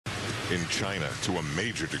in China to a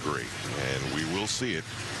major degree, and we will see it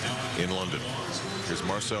in London. Here's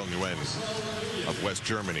Marcel Nguyen of West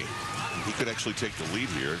Germany. He could actually take the lead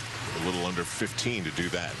here, a little under 15 to do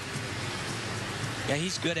that. Yeah,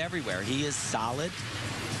 he's good everywhere. He is solid.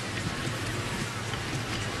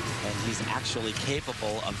 And he's actually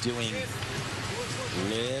capable of doing a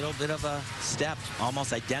little bit of a step,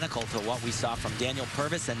 almost identical to what we saw from Daniel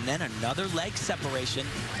Purvis, and then another leg separation,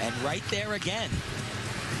 and right there again.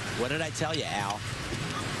 What did I tell you, Al?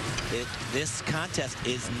 This contest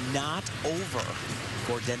is not over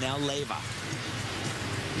for Daniel Leyva.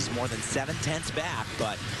 He's more than 7/10 back,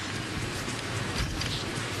 but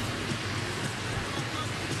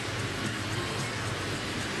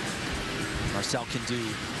Marcel can do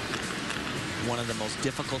one of the most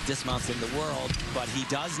difficult dismounts in the world, but he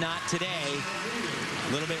does not today.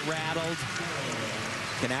 A little bit rattled.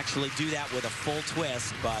 Can actually do that with a full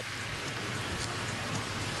twist, but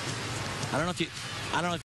I don't know if